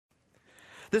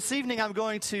This evening, I'm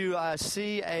going to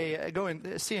see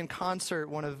in concert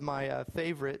one of my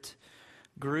favorite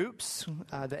groups,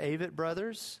 the Avett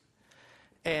Brothers,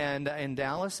 and in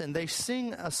Dallas, and they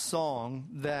sing a song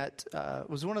that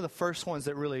was one of the first ones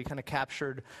that really kind of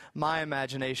captured my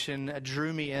imagination,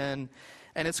 drew me in,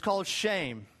 and it's called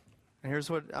 "Shame." And here's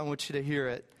what I want you to hear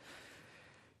it.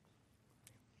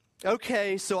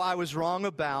 Okay, so I was wrong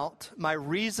about my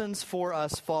reasons for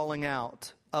us falling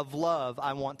out. Of love,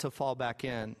 I want to fall back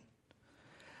in.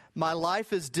 My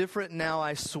life is different now,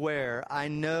 I swear. I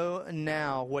know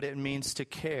now what it means to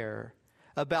care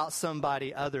about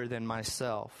somebody other than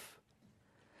myself.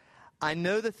 I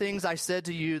know the things I said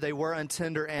to you, they were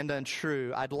untender and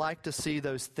untrue. I'd like to see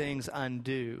those things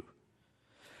undo.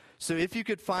 So if you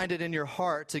could find it in your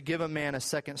heart to give a man a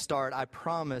second start, I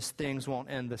promise things won't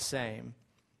end the same.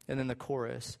 And then the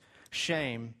chorus,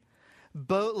 shame,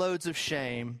 boatloads of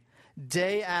shame,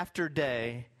 day after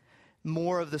day,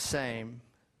 more of the same.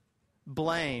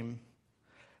 Blame,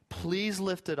 please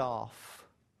lift it off.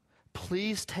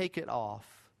 Please take it off.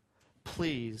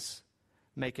 Please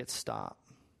make it stop.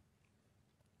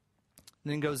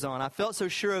 And then goes on, I felt so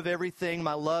sure of everything,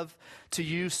 my love to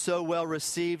you so well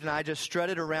received, and I just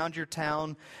strutted around your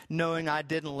town knowing I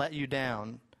didn't let you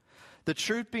down. The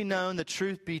truth be known, the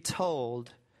truth be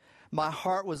told, my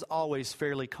heart was always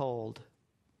fairly cold.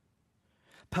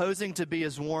 Posing to be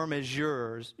as warm as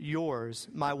yours,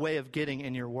 my way of getting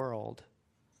in your world.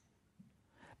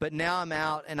 But now I'm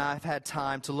out and I've had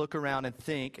time to look around and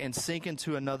think and sink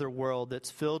into another world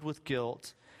that's filled with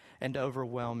guilt and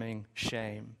overwhelming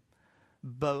shame.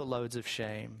 Boatloads of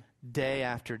shame, day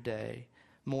after day,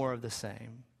 more of the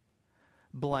same.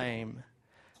 Blame,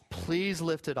 please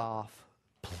lift it off.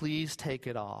 Please take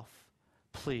it off.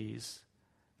 Please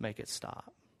make it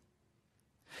stop.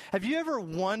 Have you ever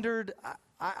wondered,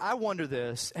 I wonder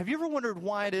this, have you ever wondered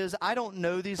why it is I don't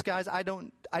know these guys, I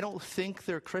don't think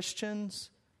they're Christians?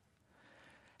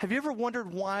 Have you ever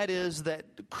wondered why it is that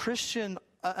Christian,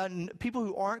 people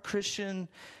who aren't Christian,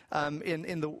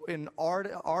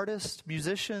 artists,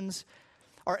 musicians,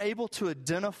 are able to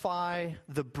identify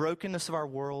the brokenness of our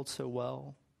world so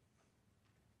well?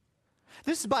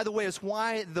 This, by the way, is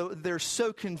why they're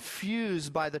so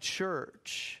confused by the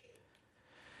church,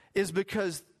 is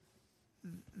because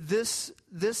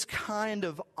this kind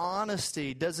of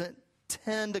honesty doesn't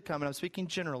tend to come, and I'm speaking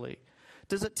generally,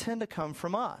 doesn't tend to come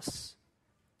from us.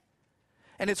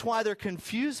 And it's why they're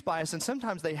confused by us, and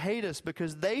sometimes they hate us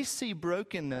because they see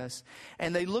brokenness,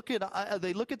 and they look at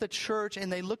the church,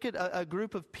 and they look at a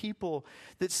group of people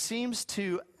that seems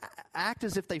to act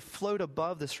as if they float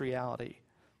above this reality.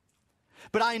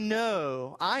 But I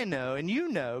know, and you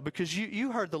know, because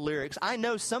you heard the lyrics. I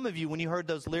know some of you, when you heard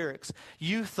those lyrics,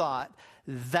 you thought,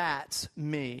 that's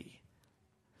me.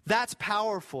 That's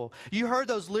powerful. You heard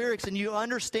those lyrics and you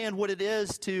understand what it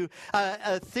is to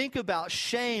think about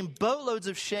shame, boatloads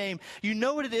of shame. You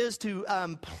know what it is to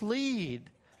plead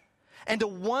and to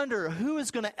wonder who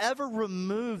is going to ever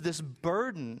remove this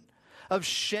burden of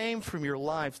shame from your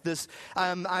life.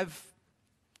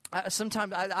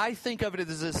 Sometimes I think of it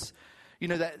as this,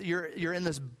 that you're in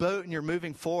this boat and you're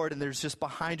moving forward, and there's just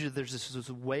behind you, there's this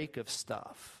wake of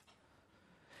stuff.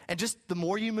 And just the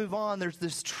more you move on, there's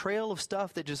this trail of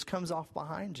stuff that just comes off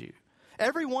behind you.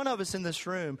 Every one of us in this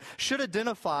room should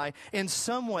identify in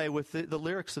some way with the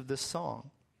lyrics of this song.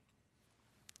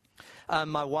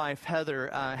 My wife, Heather,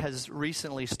 has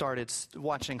recently started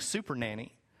watching Super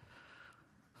Nanny.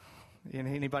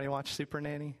 Anybody watch Super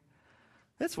Nanny?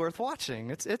 It's worth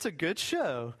watching. It's a good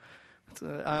show.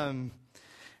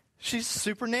 She's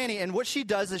Super Nanny, and what she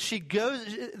does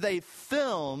is they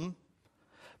film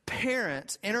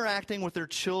parents interacting with their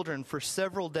children for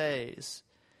several days.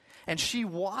 And she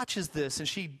watches this, and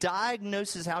she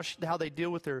diagnoses how they deal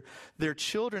with their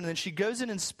children. And then she goes in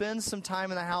and spends some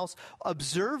time in the house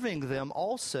observing them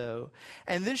also.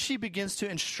 And then she begins to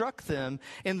instruct them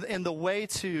in the way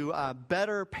to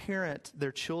better parent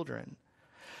their children.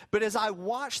 But as I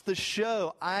watch the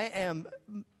show,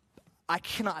 I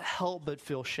cannot help but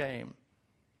feel shame.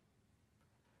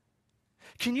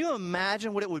 Can you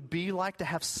imagine what it would be like to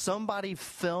have somebody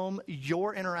film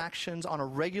your interactions on a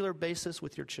regular basis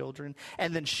with your children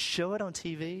and then show it on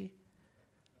TV?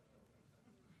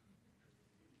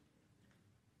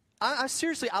 I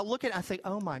seriously, I look at it and I think,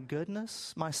 oh my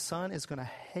goodness, my son is going to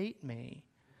hate me.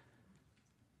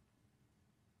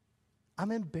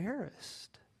 I'm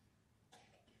embarrassed.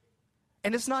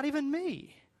 And it's not even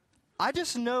me. I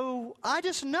just know.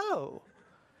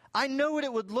 I know what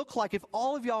it would look like if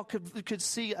all of y'all could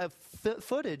see a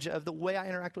footage of the way I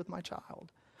interact with my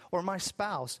child or my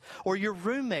spouse or your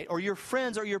roommate or your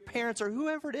friends or your parents or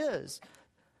whoever it is.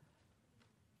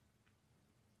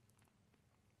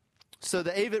 So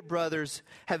the Avett brothers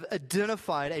have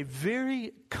identified a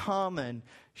very common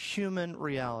human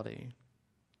reality.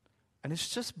 And it's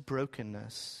just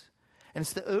brokenness. And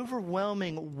it's the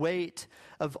overwhelming weight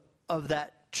of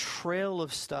that trail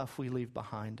of stuff we leave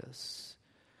behind us.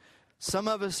 Some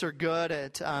of us are good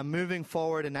at moving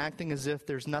forward and acting as if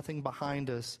there's nothing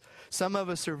behind us. Some of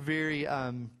us are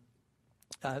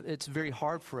it's very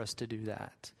hard for us to do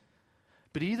that.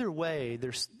 But either way,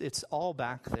 it's all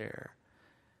back there.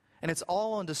 And it's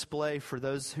all on display for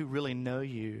those who really know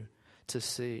you to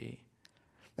see.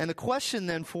 And the question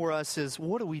then for us is,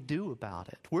 what do we do about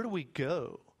it? Where do we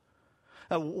go?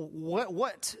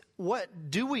 What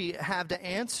do we have to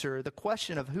answer the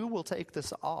question of who will take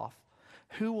this off?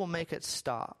 Who will make it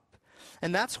stop?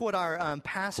 And that's what our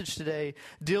passage today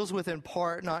deals with in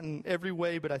part, not in every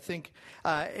way, but I think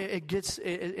it gets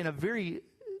in a very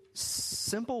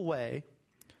simple way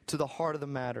to the heart of the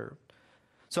matter.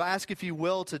 So I ask, if you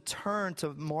will, to turn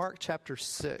to Mark chapter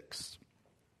 6.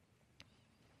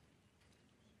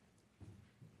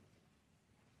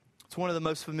 It's one of the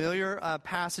most familiar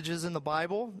passages in the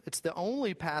Bible. It's the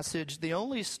only passage, the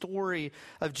only story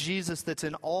of Jesus that's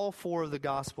in all four of the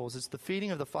Gospels. It's the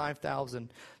feeding of the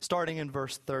 5,000, starting in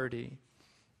verse 30.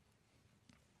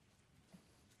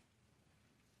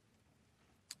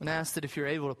 And I ask that if you're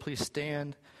able to please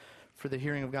stand for the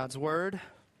hearing of God's word.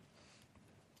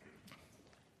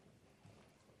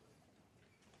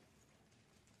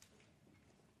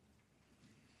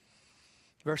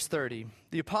 Verse 30,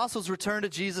 the apostles returned to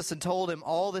Jesus and told him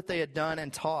all that they had done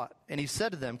and taught. And he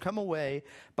said to them, come away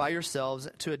by yourselves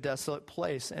to a desolate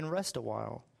place and rest a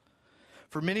while.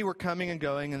 For many were coming and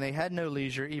going, and they had no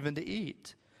leisure even to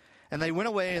eat. And they went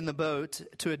away in the boat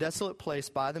to a desolate place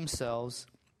by themselves.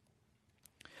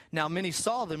 Now many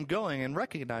saw them going and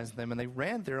recognized them, and they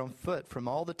ran there on foot from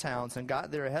all the towns and got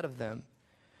there ahead of them.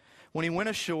 When he went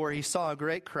ashore, he saw a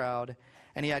great crowd,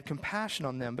 and he had compassion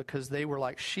on them because they were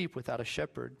like sheep without a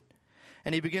shepherd.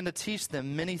 And he began to teach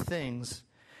them many things.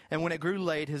 And when it grew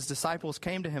late, his disciples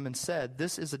came to him and said,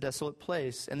 this is a desolate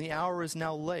place, and the hour is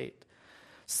now late.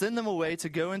 Send them away to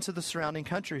go into the surrounding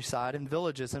countryside and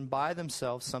villages and buy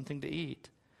themselves something to eat.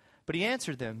 But he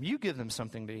answered them, you give them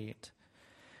something to eat.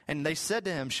 And they said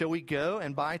to him, shall we go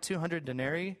and buy 200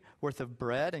 denarii worth of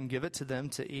bread and give it to them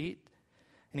to eat?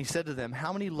 And he said to them,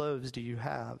 how many loaves do you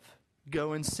have?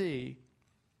 Go and see.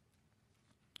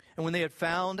 And when they had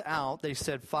found out, they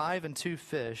said, 5 and 2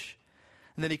 fish.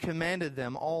 And then he commanded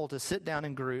them all to sit down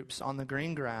in groups on the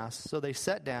green grass. So they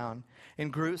sat down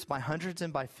in groups by hundreds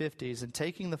and by 50s. And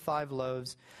taking the 5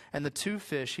 loaves and the 2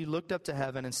 fish, he looked up to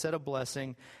heaven and said a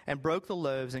blessing and broke the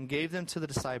loaves and gave them to the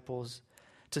disciples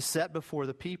to set before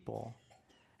the people.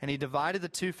 And he divided the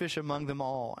 2 fish among them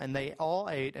all. And they all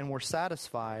ate and were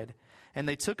satisfied. And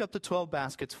they took up the 12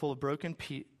 baskets full of broken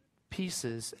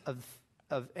pieces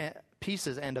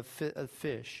and of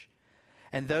fish.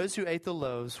 And those who ate the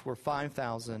loaves were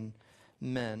 5,000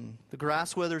 men. The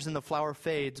grass withers and the flower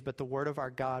fades, but the word of our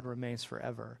God remains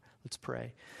forever. Let's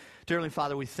pray. Dear Heavenly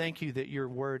Father, we thank you that your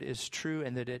word is true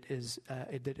and that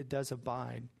it does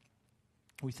abide.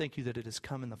 We thank you that it has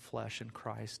come in the flesh in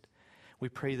Christ. We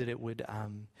pray that it would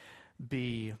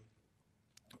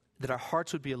that our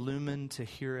hearts would be illumined to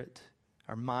hear it,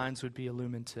 our minds would be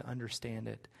illumined to understand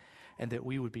it, and that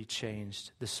we would be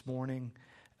changed this morning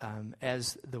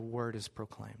as the word is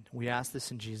proclaimed. We ask this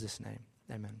in Jesus' name.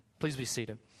 Amen. Please be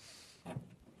seated.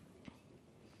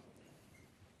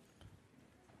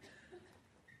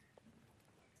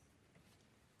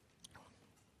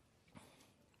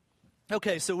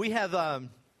 Okay, so we have,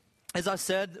 as I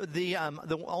said, the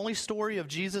only story of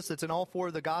Jesus that's in all four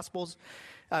of the Gospels.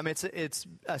 It's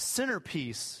a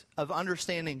centerpiece of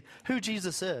understanding who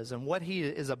Jesus is and what he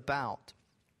is about.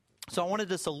 So I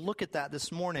wanted us to look at that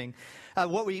this morning.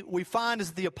 What we find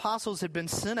is the apostles had been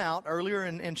sent out earlier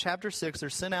in chapter 6. They're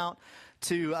sent out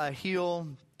to heal,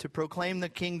 to proclaim the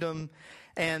kingdom,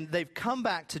 and they've come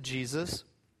back to Jesus,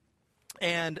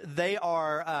 and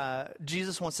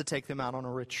Jesus wants to take them out on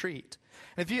a retreat.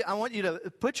 And I want you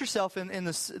to put yourself in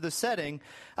the setting.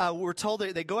 We're told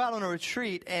they go out on a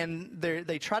retreat, and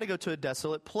they try to go to a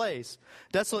desolate place.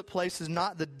 Desolate place is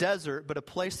not the desert, but a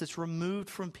place that's removed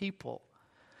from people.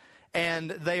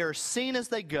 And they are seen as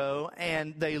they go,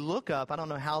 and they look up. I don't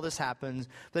know how this happens.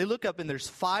 They look up, and there's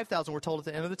 5,000, we're told at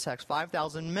the end of the text,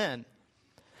 5,000 men.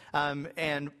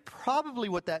 And probably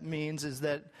what that means is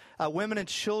that women and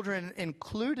children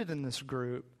included in this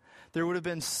group, there would have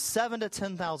been 7,000 to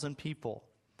 10,000 people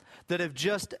that have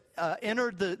just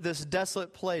entered this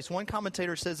desolate place. One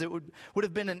commentator says it would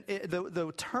have been,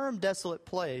 the term desolate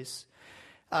place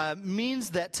means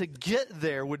that to get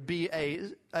there would be a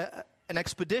an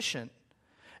expedition.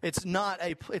 It's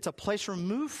a place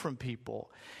removed from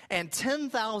people. And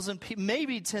 10,000 people,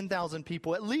 maybe 10,000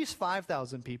 people, at least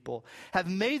 5,000 people have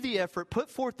made the effort, put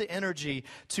forth the energy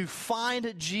to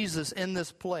find Jesus in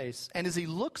this place. And as he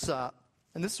looks up,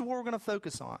 and this is what we're going to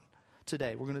focus on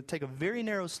today. We're going to take a very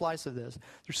narrow slice of this.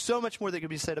 There's so much more that could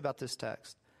be said about this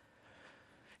text.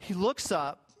 He looks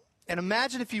up, and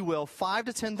imagine, if you will, 5,000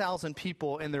 to 10,000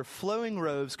 people in their flowing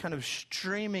robes kind of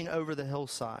streaming over the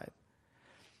hillside.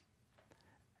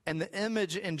 And the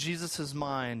image in Jesus'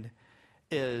 mind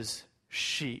is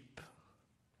sheep.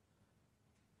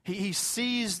 He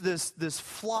sees this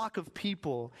flock of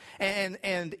people,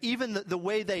 and even the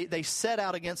way they set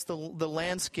out against the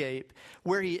landscape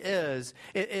where he is,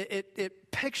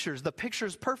 it pictures, the picture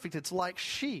is perfect. It's like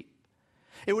sheep.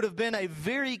 It would have been a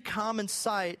very common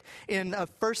sight in a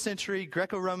first century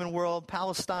Greco-Roman world,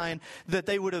 Palestine, that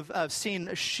they would have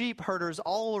seen sheep herders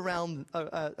all around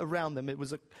them. It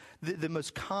was the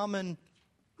most common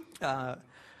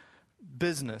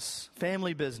business,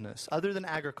 family business, other than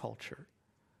agriculture.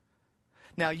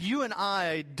 Now, you and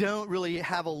I don't really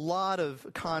have a lot of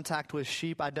contact with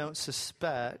sheep, I don't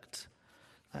suspect.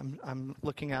 I'm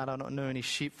looking out, I don't know any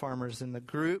sheep farmers in the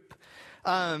group.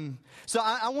 So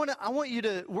I want you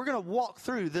to, we're going to walk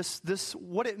through this,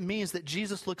 what it means that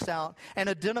Jesus looks out and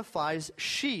identifies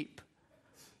sheep.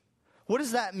 What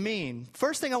does that mean?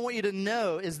 First thing I want you to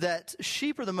know is that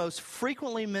sheep are the most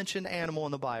frequently mentioned animal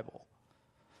in the Bible.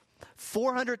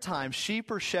 400 times sheep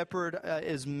or shepherd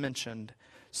is mentioned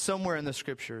somewhere in the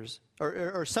scriptures,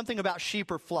 or something about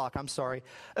sheep or flock, I'm sorry.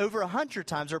 Over 100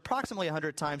 times, or approximately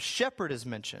 100 times, shepherd is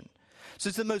mentioned. So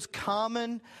it's the most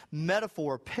common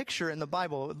metaphor, picture in the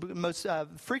Bible, most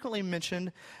frequently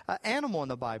mentioned animal in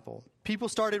the Bible. People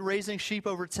started raising sheep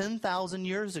over 10,000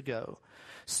 years ago.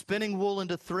 Spinning wool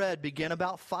into thread began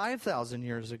about 5,000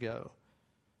 years ago.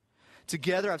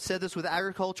 Together, I've said this, with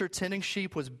agriculture, tending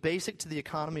sheep was basic to the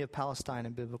economy of Palestine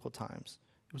in biblical times.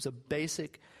 It was a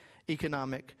basic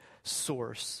economic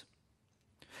source.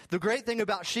 The great thing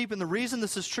about sheep, and the reason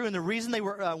this is true, and the reason they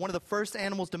were one of the first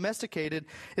animals domesticated,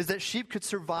 is that sheep could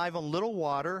survive on little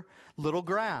water, little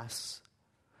grass.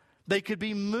 They could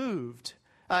be moved.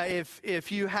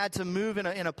 If you had to move in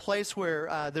a place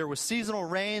where there was seasonal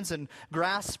rains and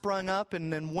grass sprung up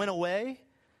and then went away,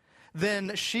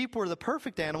 then sheep were the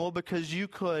perfect animal, because you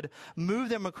could move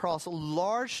them across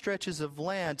large stretches of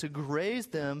land to graze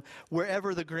them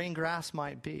wherever the green grass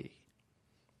might be.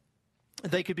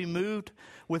 They could be moved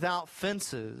without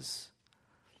fences.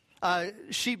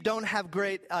 Sheep don't have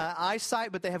great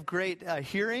eyesight, but they have great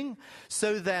hearing,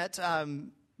 so that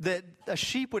that a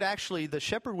sheep would actually, the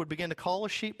shepherd would begin to call a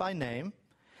sheep by name,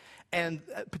 and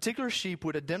a particular sheep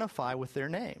would identify with their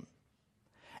name.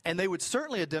 And they would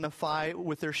certainly identify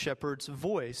with their shepherd's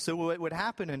voice. So what would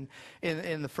happen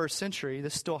in the first century,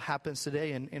 this still happens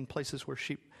today in places where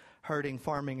sheep herding,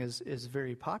 farming is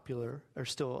very popular, or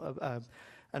still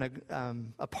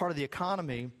a part of the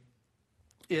economy,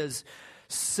 is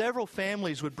several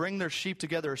families would bring their sheep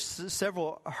together.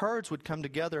 Several herds would come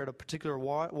together at a particular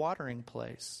watering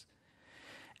place.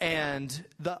 And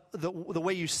the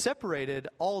way you separated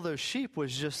all those sheep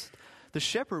was just the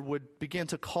shepherd would begin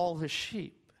to call his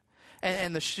sheep.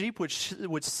 And the sheep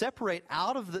would separate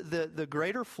out of the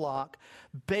greater flock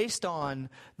based on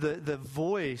the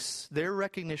voice, their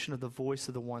recognition of the voice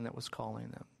of the one that was calling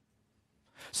them.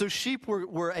 So sheep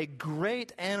were a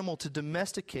great animal to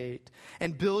domesticate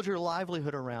and build your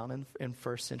livelihood around in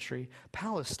first century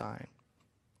Palestine.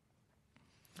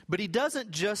 But he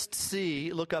doesn't just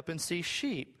look up and see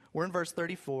sheep. We're in verse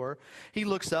 34. He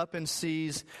looks up and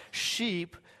sees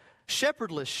sheep,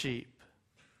 shepherdless sheep.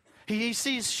 He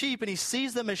sees sheep, and he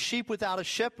sees them as sheep without a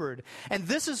shepherd. And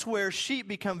this is where sheep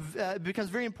becomes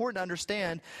very important to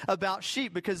understand about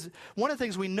sheep, because one of the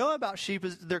things we know about sheep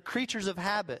is they're creatures of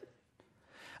habit.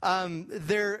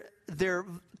 They're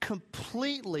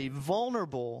completely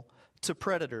vulnerable to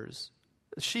predators.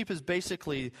 Sheep is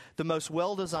basically the most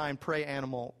well-designed prey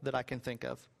animal that I can think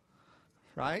of,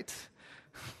 right?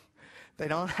 They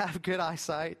don't have good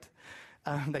eyesight.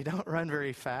 They don't run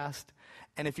very fast.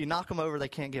 And if you knock them over, they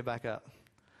can't get back up,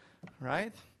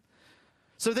 right?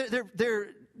 So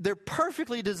they're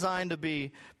perfectly designed to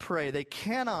be prey. They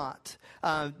cannot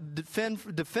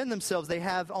defend themselves. They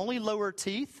have only lower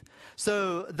teeth,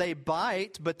 so they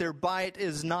bite, but their bite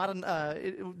is not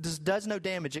it does no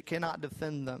damage. It cannot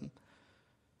defend them.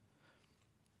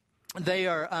 They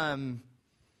are,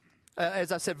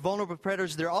 as I said, vulnerable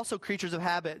predators. They're also creatures of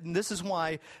habit, and this is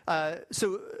why.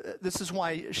 This is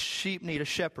why sheep need a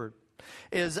shepherd.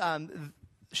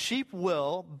 Sheep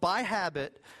will, by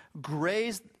habit,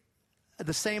 graze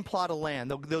the same plot of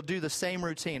land. They'll do the same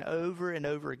routine over and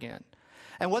over again.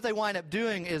 And what they wind up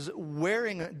doing is they'll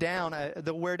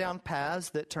wear down paths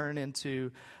that turn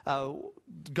into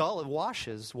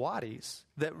wadis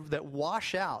that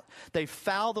wash out. They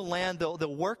foul the land.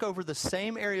 They'll work over the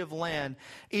same area of land,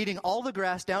 eating all the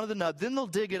grass down to the nub. Then they'll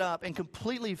dig it up and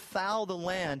completely foul the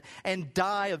land and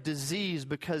die of disease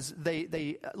because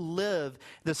they live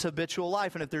this habitual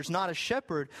life. And if there's not a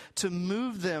shepherd to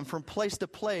move them from place to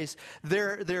place,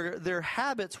 their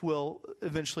habits will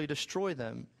eventually destroy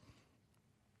them.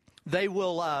 They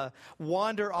will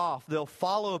wander off. They'll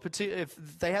follow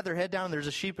if they have their head down and there's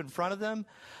a sheep in front of them,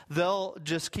 they'll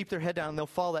just keep their head down and they'll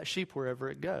follow that sheep wherever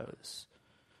it goes.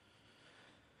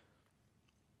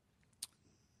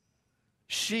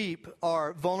 Sheep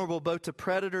are vulnerable both to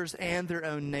predators and their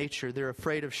own nature. They're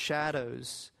afraid of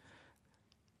shadows.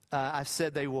 I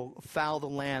said they will foul the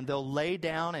land. They'll lay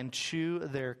down and chew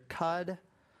their cud.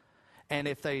 And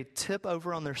if they tip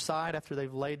over on their side after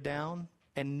they've laid down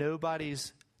and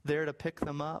nobody's there to pick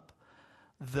them up,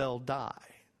 they'll die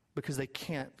because they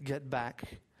can't get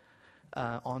back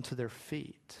onto their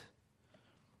feet.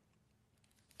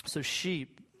 So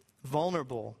sheep,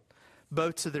 vulnerable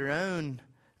both to their own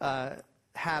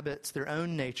habits, their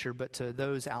own nature, but to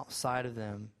those outside of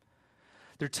them.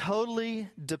 They're totally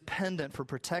dependent for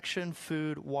protection,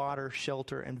 food, water,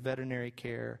 shelter, and veterinary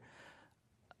care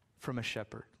from a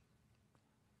shepherd.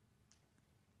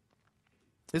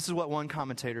 This is what one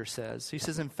commentator says. He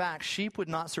says, in fact, sheep would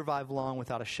not survive long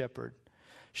without a shepherd.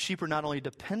 Sheep are not only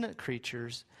dependent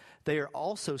creatures, they are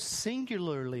also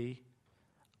singularly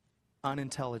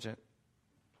unintelligent,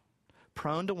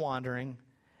 prone to wandering,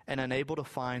 and unable to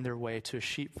find their way to a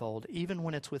sheepfold, even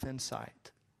when it's within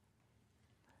sight.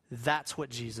 That's what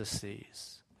Jesus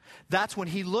sees. That's when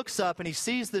he looks up and he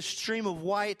sees this stream of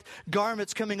white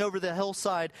garments coming over the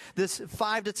hillside, this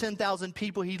 5,000 to 10,000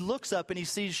 people. He looks up and he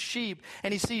sees sheep,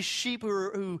 and he sees sheep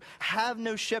who have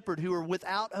no shepherd, who are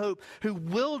without hope, who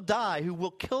will die, who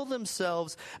will kill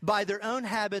themselves by their own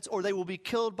habits, or they will be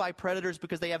killed by predators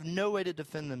because they have no way to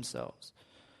defend themselves.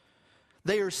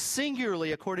 They are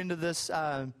singularly, according to this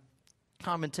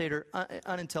commentator,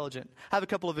 unintelligent. I have a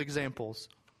couple of examples.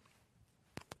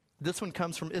 This one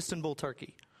comes from Istanbul,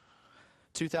 Turkey.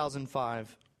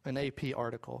 2005, an AP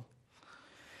article.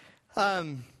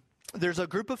 There's a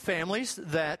group of families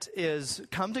that is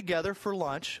come together for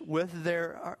lunch with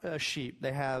their sheep.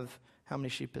 They have, how many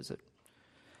sheep is it?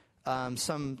 I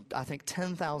think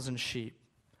 10,000 sheep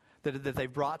that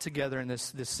they've brought together in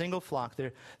this single flock.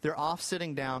 They're off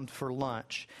sitting down for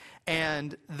lunch.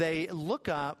 And they look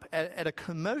up at a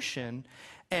commotion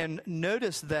and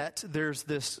notice that there's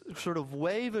this sort of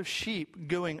wave of sheep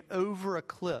going over a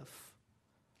cliff.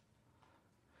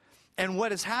 And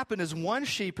what has happened is one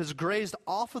sheep has grazed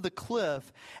off of the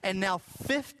cliff, and now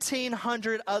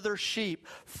 1,500 other sheep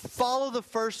follow the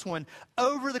first one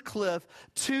over the cliff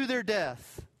to their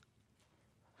death.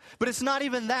 But it's not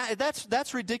even that.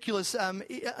 That's ridiculous on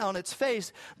its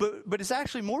face, but it's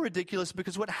actually more ridiculous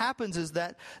because what happens is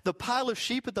that the pile of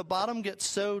sheep at the bottom gets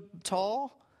so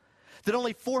tall that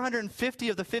only 450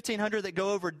 of the 1,500 that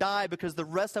go over die because the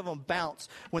rest of them bounce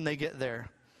when they get there.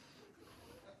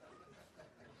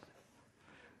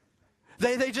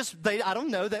 I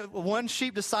don't know, that one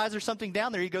sheep decides there's something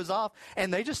down there, he goes off,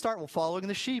 and they just start following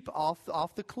the sheep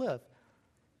off the cliff.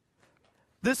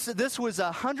 This was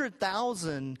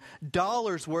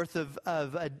 $100,000 worth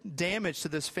of damage to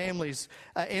this family's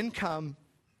income,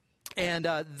 and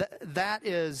that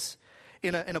is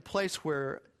in a place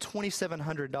where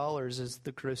 $2,700 is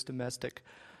the gross domestic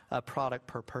product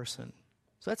per person.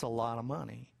 So that's a lot of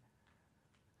money.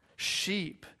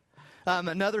 Sheep.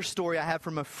 Another story I have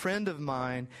from a friend of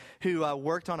mine who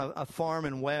worked on a farm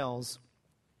in Wales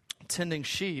tending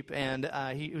sheep, and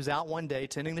he was out one day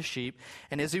tending the sheep,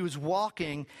 and as he was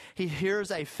walking, he hears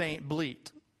a faint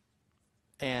bleat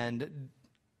and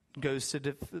goes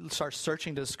to starts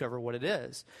searching to discover what it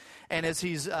is. And as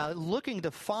he's looking to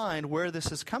find where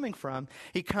this is coming from,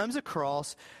 he comes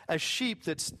across a sheep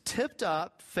that's tipped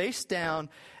up, face down,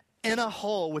 in a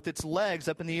hole with its legs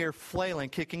up in the air, flailing,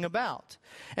 kicking about.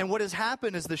 And what has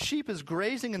happened is the sheep is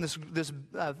grazing in this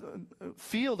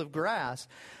field of grass,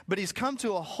 but he's come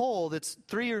to a hole that's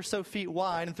 3 or so feet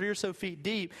wide and 3 or so feet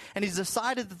deep, and he's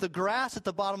decided that the grass at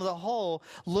the bottom of the hole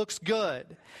looks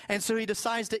good. And so he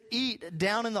decides to eat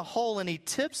down in the hole, and he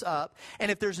tips up, and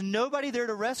if there's nobody there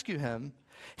to rescue him,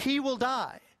 he will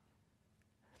die.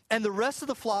 And the rest of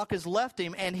the flock has left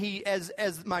him, and he, as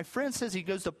my friend says, he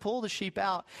goes to pull the sheep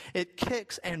out. It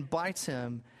kicks and bites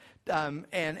him,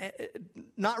 and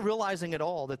not realizing at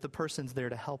all that the person's there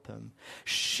to help him.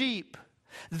 Sheep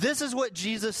This is what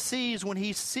Jesus sees when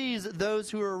he sees those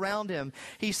who are around him.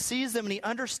 He sees them and he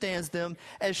understands them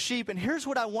as sheep. And here's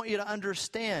what I want you to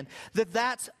understand, that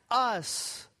that's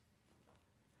us.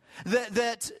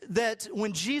 That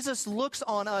when Jesus looks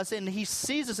on us and he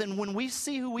sees us, and when we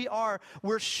see who we are,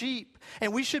 we're sheep.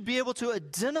 And we should be able to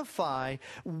identify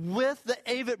with the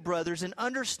Avett brothers in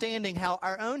understanding how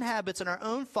our own habits and our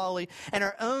own folly and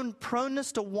our own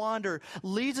proneness to wander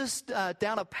leads us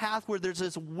down a path where there's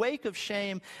this wake of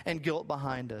shame and guilt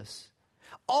behind us.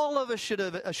 All of us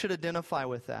should identify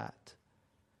with that.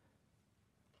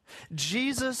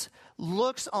 Jesus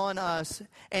looks on us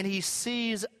and he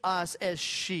sees us as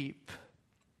sheep.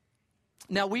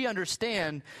 Now we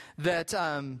understand that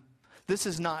this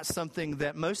is not something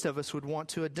that most of us would want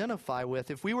to identify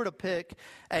with. If we were to pick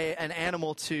an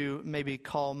animal to maybe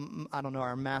call, I don't know,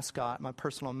 our mascot, my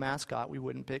personal mascot, we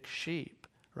wouldn't pick sheep,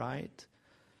 right?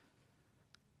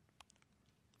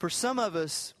 For some of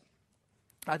us,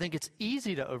 I think it's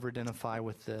easy to over-identify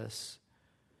with this.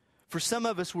 For some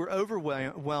of us, we're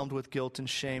overwhelmed with guilt and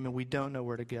shame, and we don't know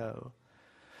where to go.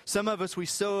 Some of us, we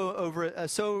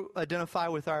so identify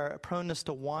with our proneness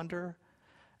to wander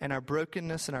and our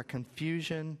brokenness and our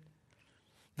confusion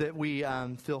that we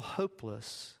feel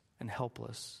hopeless and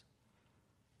helpless.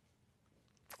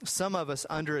 Some of us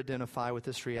under-identify with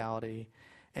this reality,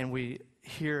 and we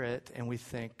hear it and we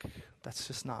think, that's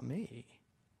just not me.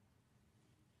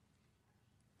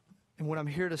 And what I'm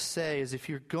here to say is, if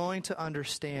you're going to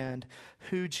understand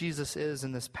who Jesus is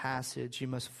in this passage, you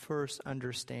must first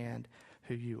understand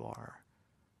who you are.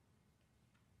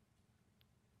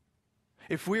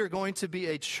 If we are going to be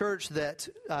a church that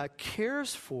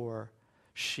cares for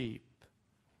sheep,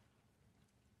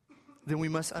 then we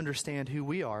must understand who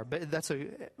we are. But that's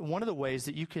one of the ways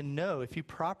that you can know if you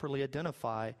properly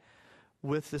identify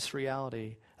with this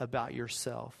reality about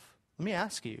yourself. Let me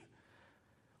ask you.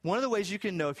 One of the ways you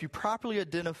can know if you properly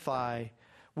identify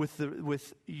with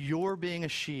your being a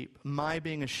sheep, my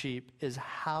being a sheep, is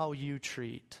how you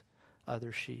treat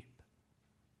other sheep.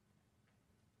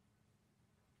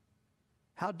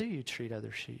 How do you treat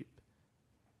other sheep?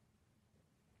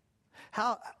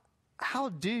 How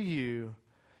do you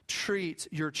treat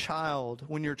your child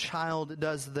when your child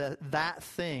does that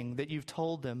thing that you've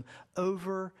told them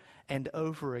over and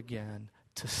over again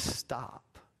to stop?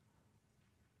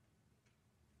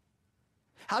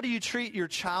 How do you treat your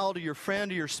child or your friend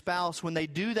or your spouse when they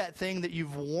do that thing that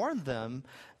you've warned them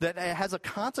that has a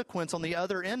consequence on the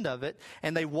other end of it,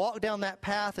 and they walk down that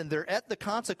path and they're at the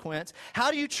consequence?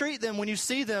 How do you treat them when you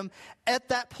see them at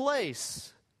that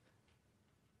place?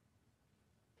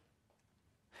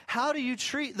 How do you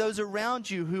treat those around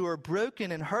you who are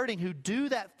broken and hurting, who do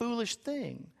that foolish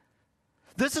thing?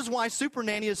 This is why Super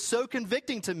Nanny is so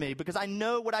convicting to me, because I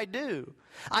know what I do.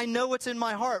 I know what's in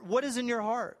my heart. What is in your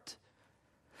heart?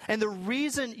 And the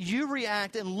reason you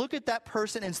react and look at that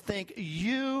person and think,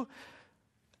 you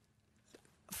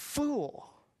fool.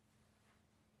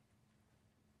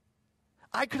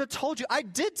 I could have told you. I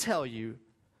did tell you.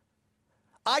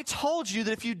 I told you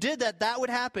that if you did that, that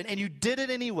would happen. And you did it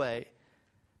anyway.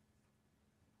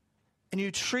 And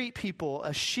you treat people,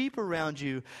 a sheep around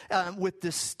you, with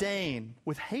disdain,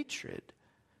 with hatred,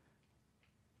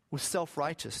 with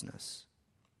self-righteousness.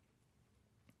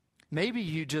 Maybe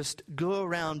you just go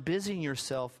around busying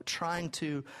yourself trying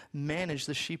to manage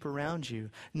the sheep around you,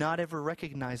 not ever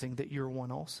recognizing that you're one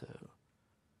also.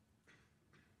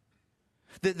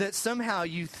 That somehow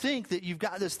you think that you've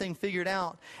got this thing figured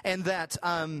out, and that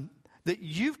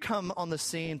you've come on the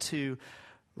scene to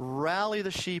rally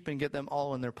the sheep and get them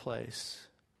all in their place.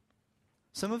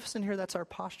 Some of us in here, that's our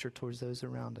posture towards those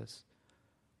around us.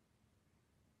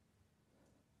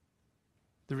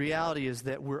 The reality is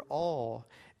that we're all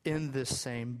in this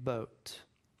same boat.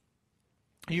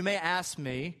 You may ask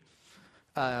me,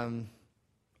 are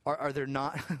there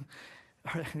not,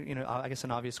 I guess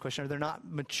an obvious question, are there not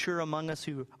mature among us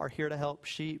who are here to help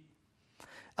sheep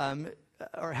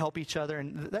or help each other?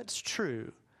 And that's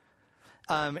true.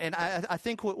 And I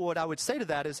think what I would say to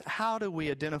that is, how do we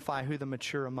identify who the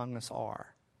mature among us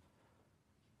are?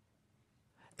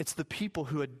 It's the people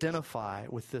who identify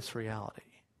with this reality.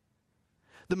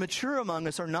 The mature among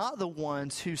us are not the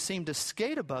ones who seem to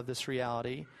skate above this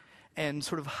reality and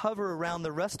sort of hover around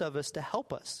the rest of us to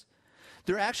help us.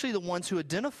 They're actually the ones who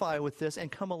identify with this and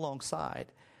come alongside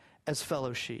as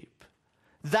fellow sheep.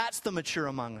 That's the mature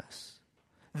among us.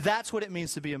 That's what it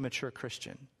means to be a mature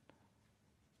Christian.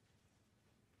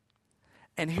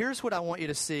 And here's what I want you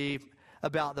to see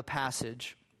about the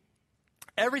passage.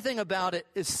 Everything about it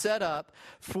is set up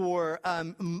for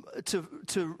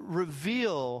to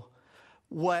reveal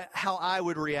how I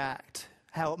would react,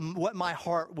 what my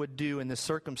heart would do in this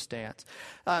circumstance.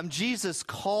 Jesus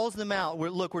calls them out.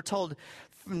 We're told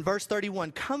in verse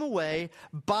 31, come away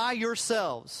by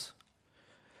yourselves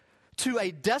to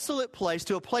a desolate place,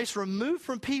 to a place removed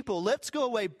from people. Let's go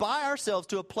away by ourselves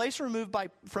to a place removed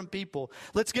from people.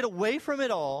 Let's get away from it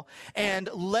all and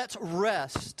let's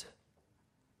rest.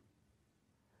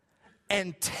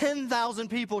 And 10,000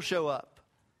 people show up.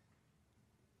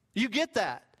 You get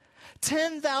that?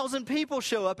 10,000 people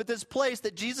show up at this place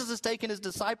that Jesus has taken his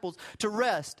disciples to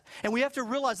rest. And we have to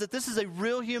realize that this is a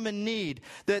real human need,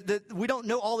 that we don't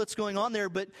know all that's going on there,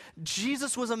 but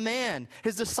Jesus was a man.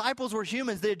 His disciples were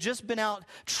humans. They had just been out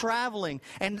traveling,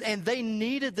 and they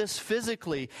needed this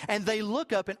physically. And they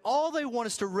look up, and all they want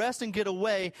is to rest and get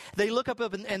away. They look up,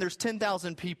 and there's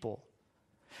 10,000 people.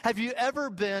 Have you ever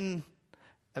been,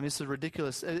 I mean, this is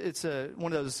ridiculous. It's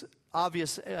one of those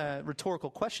obvious rhetorical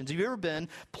questions. Have you ever been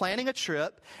planning a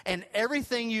trip and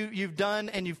everything you've done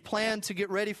and you've planned to get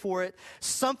ready for it,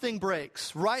 something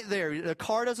breaks right there? The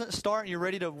car doesn't start and you're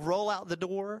ready to roll out the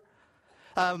door.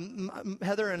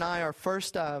 Heather and I, our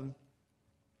first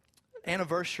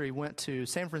anniversary, went to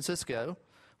San Francisco.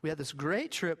 We had this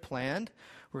great trip planned.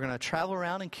 We're going to travel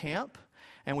around and camp,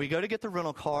 and we go to get the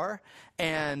rental car,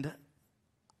 and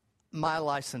my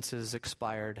license is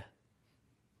expired.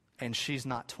 And she's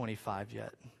not 25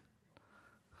 yet.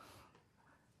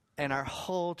 And our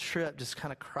whole trip just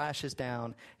kind of crashes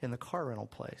down in the car rental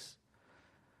place.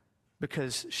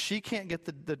 Because she can't get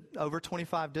the over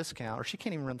 25 discount, or she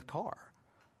can't even rent the car.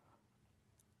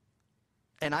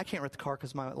 And I can't rent the car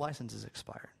because my license is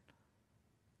expired.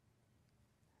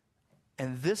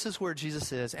 And this is where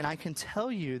Jesus is. And I can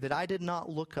tell you that I did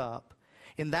not look up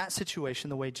in that situation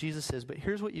the way Jesus is. But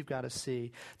here's what you've got to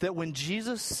see. That when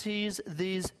Jesus sees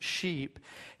these sheep,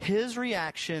 his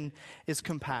reaction is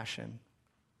compassion.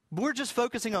 We're just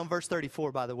focusing on verse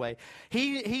 34, by the way.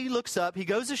 He looks up, he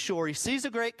goes ashore, he sees a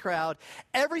great crowd.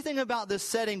 Everything about this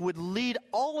setting would lead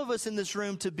all of us in this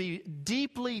room to be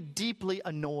deeply, deeply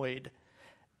annoyed,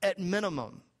 at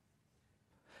minimum.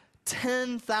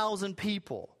 10,000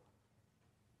 people.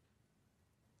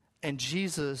 And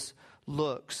Jesus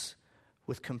looks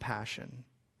with compassion.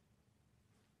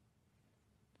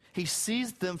 He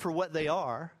sees them for what they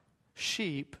are,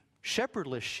 sheep,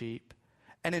 shepherdless sheep,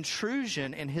 an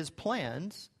intrusion in his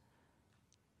plans,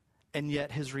 and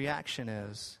yet his reaction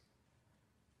is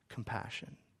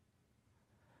compassion.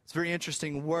 It's a very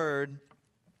interesting word.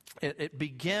 It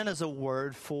began as a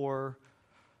word for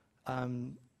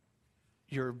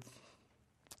your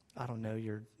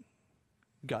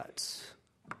guts.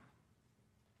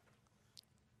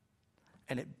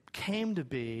 And it came to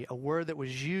be a word that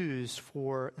was used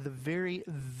for the very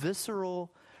visceral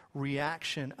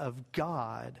reaction of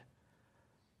God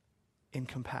in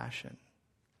compassion.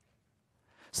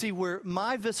 See, where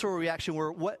my visceral reaction, where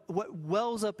what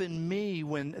wells up in me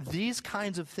when these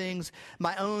kinds of things,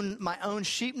 my own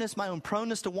sheepness, my own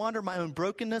proneness to wander, my own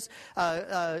brokenness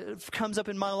comes up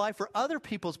in my life, or other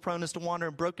people's proneness to wander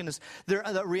and brokenness,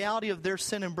 the reality of their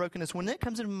sin and brokenness, when it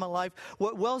comes into my life,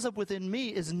 what wells up within me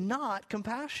is not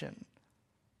compassion.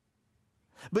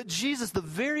 But Jesus, the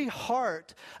very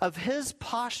heart of his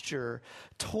posture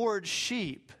towards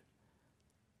sheep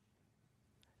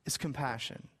is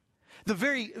compassion. The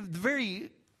very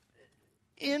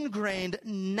ingrained,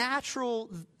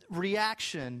 natural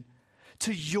reaction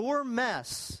to your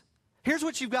mess. Here's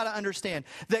what you've got to understand.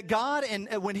 That God, and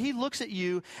when he looks at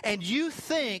you and you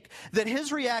think that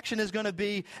his reaction is going to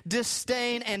be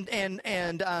disdain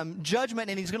and judgment,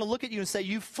 and he's going to look at you and say,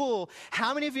 you fool.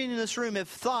 How many of you in this room have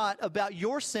thought about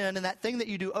your sin and that thing that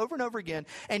you do over and over again,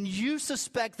 and you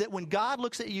suspect that when God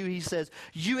looks at you, he says,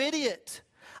 you idiot.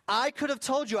 I could have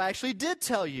told you. I actually did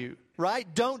tell you, right?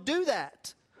 Don't do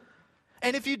that.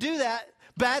 And if you do that,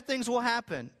 bad things will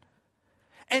happen.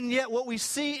 And yet what we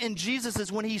see in Jesus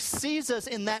is when he sees us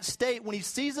in that state, when he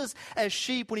sees us as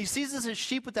sheep, when he sees us as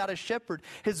sheep without a shepherd,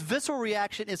 his visceral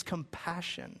reaction is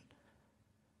compassion.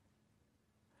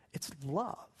 It's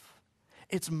love.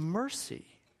 It's mercy.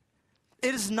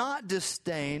 It is not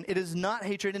disdain. It is not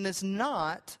hatred. And it's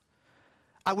not,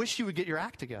 I wish you would get your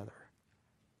act together.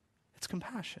 It's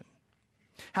compassion.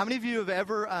 How many of you have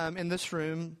ever, in this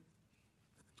room,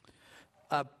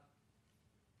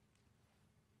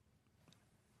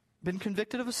 been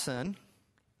convicted of a sin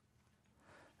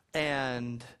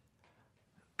and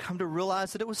come to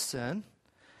realize that it was sin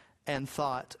and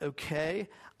thought, okay,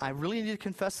 I really need to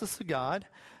confess this to God,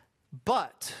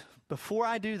 but before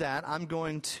I do that, I'm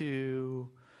going to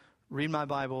read my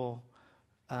Bible,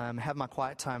 have my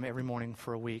quiet time every morning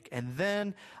for a week. And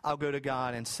then I'll go to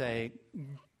God and say,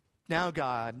 now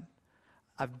God,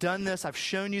 I've done this. I've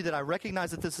shown you that I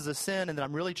recognize that this is a sin and that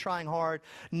I'm really trying hard.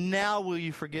 Now will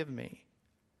you forgive me?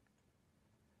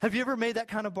 Have you ever made that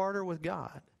kind of barter with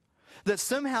God? That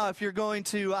somehow if you're going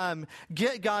to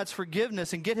get God's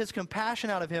forgiveness and get his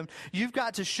compassion out of him, you've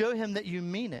got to show him that you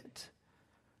mean it.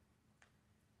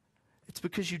 It's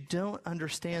because you don't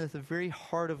understand that the very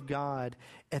heart of God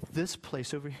at this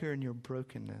place over here in your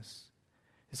brokenness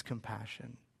is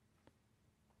compassion.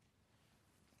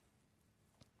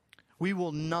 We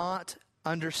will not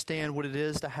understand what it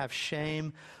is to have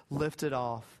shame lifted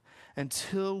off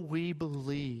until we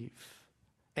believe,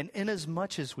 and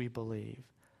inasmuch as we believe,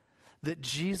 that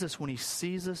Jesus, when he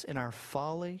sees us in our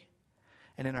folly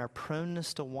and in our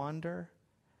proneness to wander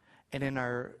and in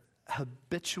our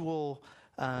habitual,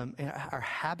 in our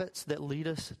habits that lead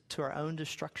us to our own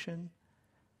destruction,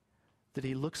 that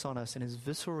he looks on us and his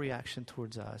visceral reaction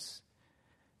towards us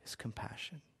is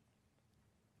compassion.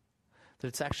 That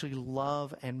it's actually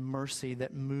love and mercy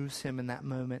that moves him in that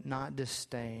moment, not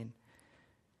disdain.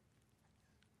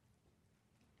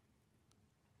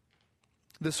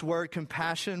 This word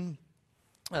compassion,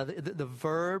 the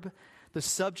verb, the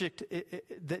subject,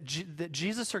 that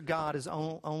Jesus or God is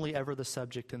only ever the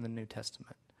subject in the New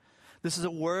Testament. This is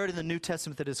a word in the New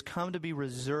Testament that has come to be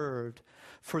reserved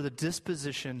for the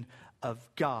disposition of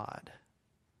God.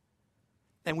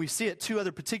 And we see it two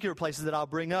other particular places that I'll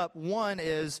bring up. One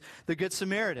is the Good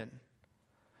Samaritan.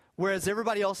 Whereas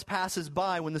everybody else passes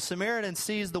by, when the Samaritan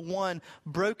sees the one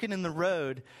broken in the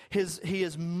road, he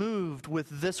is moved with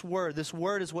this word. This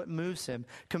word is what moves him,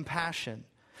 compassion.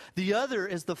 The other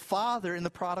is the father in the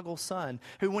prodigal son,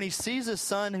 who when he sees his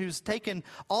son who's taken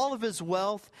all of his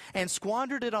wealth and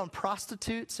squandered it on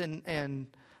prostitutes and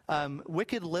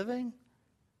wicked living.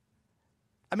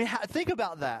 I mean, think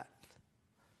about that.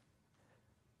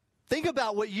 Think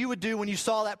about what you would do when you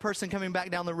saw that person coming back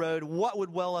down the road. What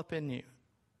would well up in you?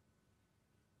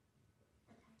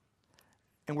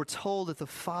 And we're told that the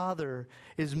father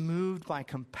is moved by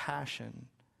compassion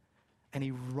and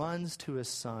he runs to his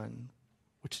son,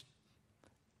 which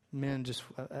men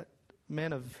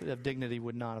of dignity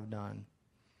would not have done.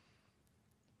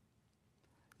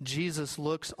 Jesus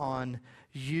looks on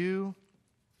you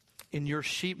in your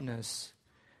sheepness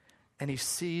and he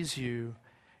sees you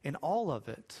in all of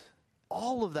it.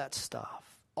 All of that stuff,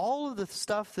 all of the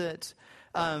stuff that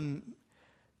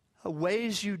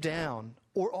weighs you down,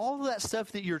 or all of that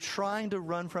stuff that you're trying to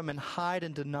run from and hide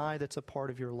and deny that's a part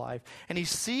of your life. And he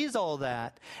sees all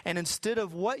that, and instead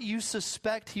of what you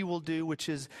suspect he will do, which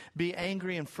is be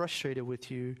angry and frustrated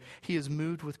with you, he is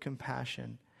moved with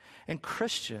compassion. And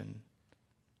Christian,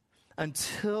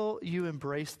 until you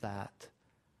embrace that,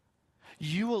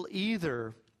 you will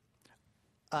either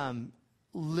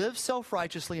live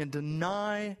self-righteously and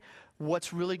deny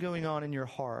what's really going on in your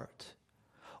heart,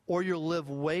 or you'll live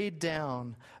weighed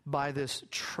down by this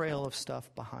trail of stuff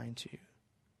behind you.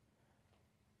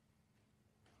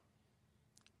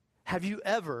 Have you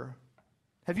ever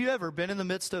been in the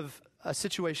midst of a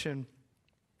situation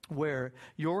where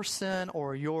your sin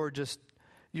or your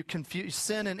you confuse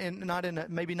sin and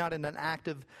maybe not in an act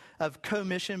of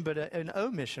commission, but an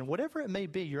omission, whatever it may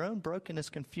be, your own brokenness,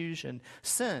 confusion,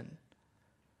 sin,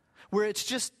 where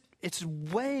it's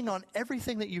weighing on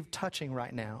everything that you're touching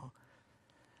right now.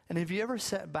 And have you ever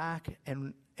sat back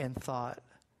and thought,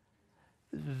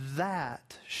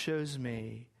 that shows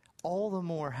me all the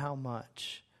more how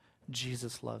much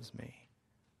Jesus loves me?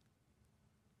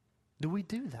 Do we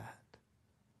do that?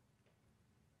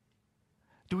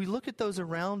 Do we look at those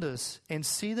around us and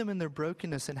see them in their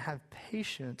brokenness and have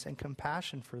patience and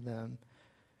compassion for them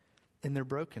in their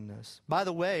brokenness? By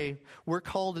the way, we're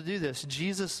called to do this.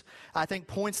 Jesus, I think,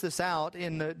 points this out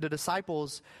in the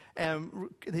disciples. And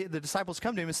the disciples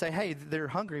come to him and say, hey, they're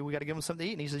hungry. We got to give them something to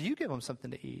eat. And he says, you give them something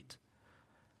to eat.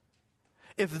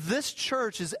 If this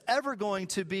church is ever going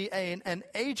to be an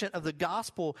agent of the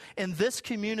gospel in this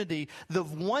community, the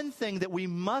one thing that we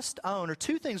must own, or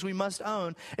two things we must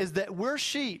own, is that we're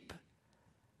sheep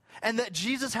and that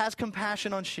Jesus has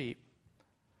compassion on sheep.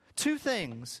 Two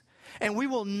things. And we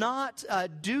will not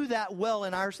do that well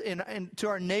to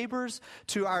our neighbors,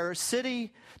 to our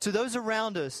city, to those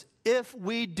around us, if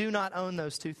we do not own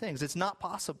those two things. It's not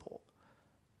possible.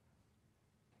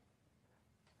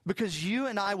 Because you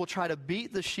and I will try to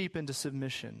beat the sheep into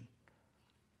submission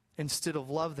instead of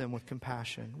love them with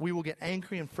compassion. We will get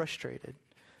angry and frustrated.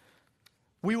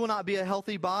 We will not be a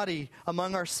healthy body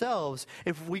among ourselves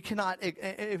if we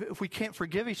can't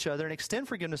forgive each other and extend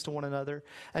forgiveness to one another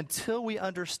until we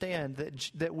understand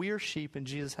that we are sheep and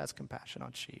Jesus has compassion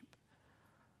on sheep.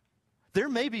 There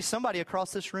may be somebody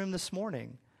across this room this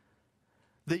morning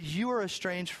that you are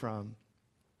estranged from,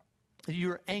 that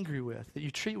you're angry with, that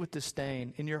you treat with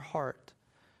disdain in your heart.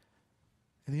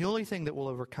 And the only thing that will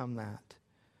overcome that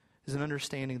is an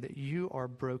understanding that you are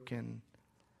broken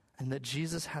and that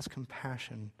Jesus has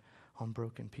compassion on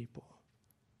broken people.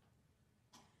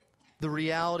 The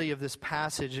reality of this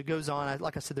passage, it goes on,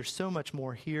 like I said, there's so much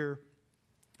more here.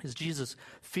 As Jesus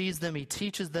feeds them, he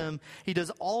teaches them, he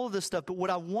does all of this stuff. But what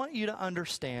I want you to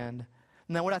understand,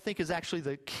 now what I think is actually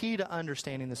the key to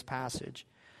understanding this passage,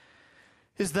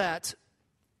 is that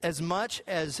as much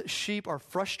as sheep are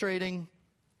frustrating,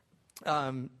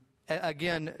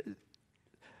 again,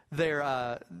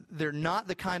 they're not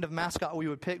the kind of mascot we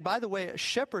would pick. By the way, a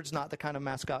shepherd's not the kind of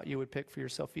mascot you would pick for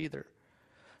yourself either.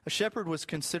 A shepherd was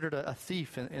considered a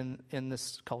thief in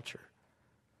this culture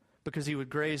because he would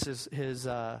graze his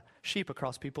sheep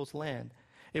across people's land.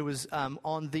 It was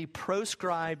on the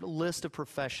proscribed list of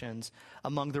professions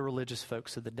among the religious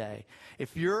folks of the day.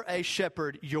 If you're a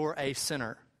shepherd, you're a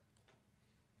sinner.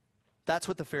 That's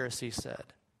what the Pharisees said.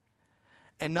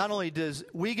 And not only does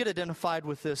we get identified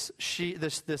with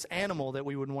this animal that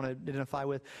we would want to identify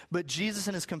with, but Jesus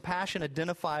in his compassion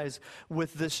identifies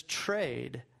with this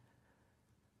trade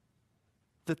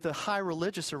that the high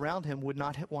religious around him would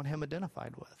not want him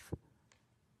identified with.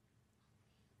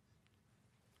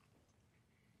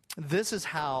 This is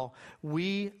how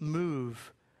we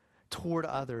move toward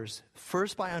others.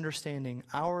 First, by understanding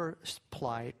our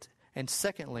plight, and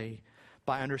secondly,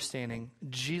 by understanding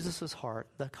Jesus' heart,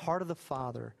 the heart of the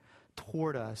Father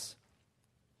toward us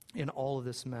in all of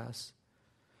this mess.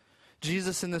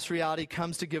 Jesus in this reality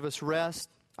comes to give us rest.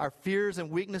 Our fears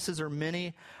and weaknesses are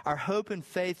many. Our hope and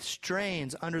faith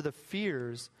strains under the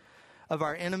fears of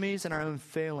our enemies and our own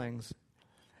failings.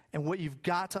 And what you've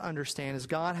got to understand is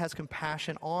God has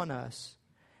compassion on us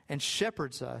and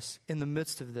shepherds us in the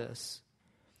midst of this.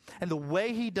 And the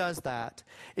way he does that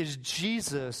is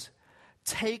Jesus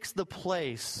takes the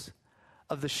place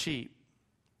of the sheep.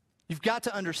 You've got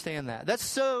to understand that. That's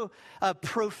so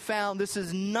profound. This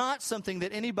is not something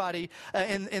that anybody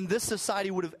in this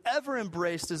society would have ever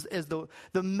embraced as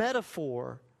the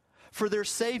metaphor for their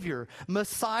Savior.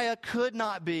 Messiah could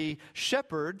not be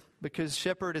shepherd because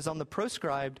shepherd is on the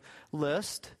proscribed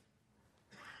list.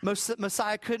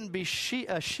 Messiah couldn't be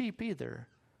a sheep either.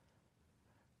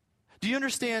 Do you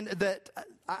understand that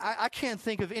I can't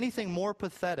think of anything more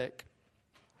pathetic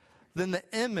than the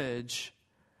image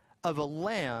of a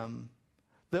lamb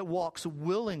that walks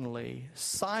willingly,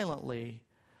 silently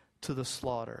to the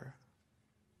slaughter.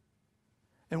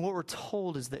 And what we're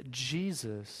told is that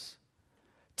Jesus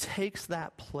takes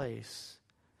that place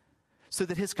so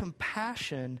that his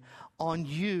compassion on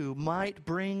you might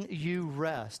bring you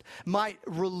rest, might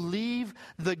relieve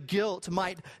the guilt,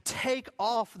 might take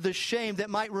off the shame, that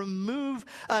might remove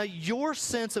your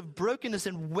sense of brokenness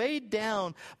and weighed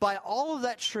down by all of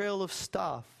that trail of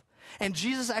stuff. And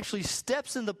Jesus actually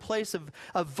steps in the place of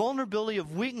vulnerability,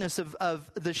 of weakness, of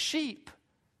the sheep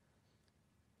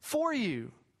for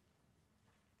you.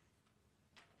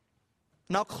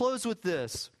 And I'll close with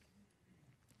this.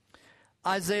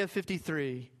 Isaiah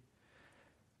 53.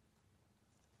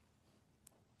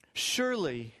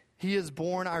 Surely he has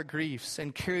borne our griefs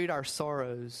and carried our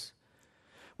sorrows.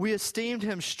 We esteemed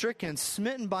him stricken,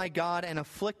 smitten by God, and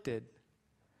afflicted.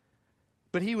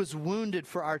 But he was wounded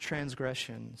for our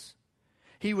transgressions.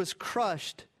 He was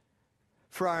crushed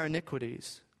for our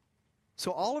iniquities.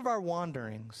 So all of our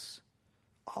wanderings,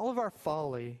 all of our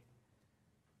folly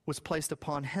was placed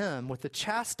upon him with the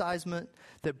chastisement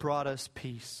that brought us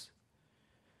peace.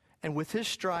 And with his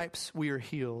stripes we are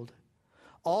healed.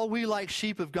 All we like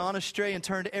sheep have gone astray and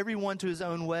turned everyone to his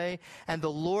own way, and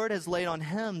the Lord has laid on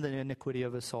him the iniquity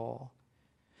of us all.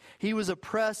 He was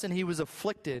oppressed and he was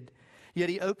afflicted, yet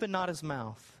he opened not his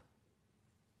mouth.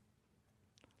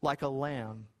 Like a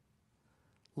lamb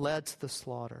led to the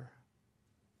slaughter,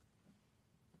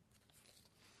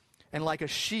 and like a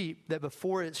sheep that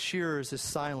before its shearers is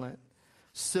silent,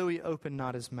 so he opened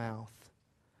not his mouth.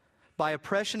 By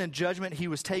oppression and judgment he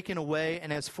was taken away,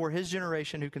 and as for his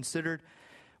generation who considered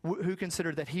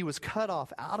that he was cut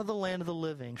off out of the land of the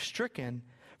living, stricken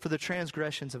for the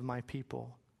transgressions of my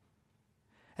people.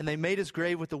 And they made his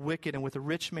grave with the wicked and with a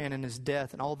rich man in his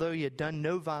death, and although he had done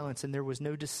no violence and there was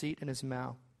no deceit in his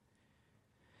mouth,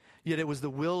 yet it was the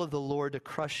will of the Lord to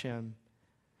crush him.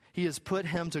 He has put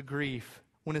him to grief.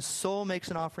 When his soul makes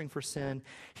an offering for sin,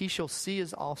 he shall see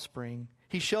his offspring.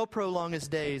 He shall prolong his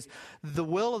days. The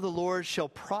will of the Lord shall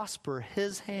prosper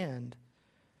his hand.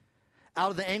 Out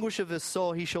of the anguish of his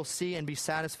soul he shall see and be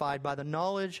satisfied. By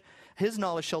his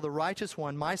knowledge shall the righteous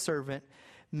one, my servant,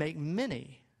 make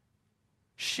many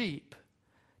sheep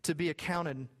to be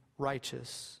accounted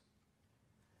righteous.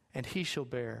 And he shall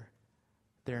bear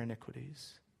their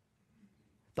iniquities.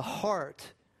 The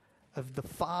heart of the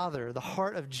Father, the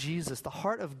heart of Jesus, the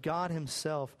heart of God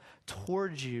himself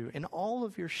towards you in all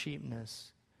of your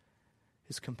sheepness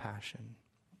is compassion.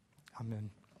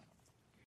 Amen.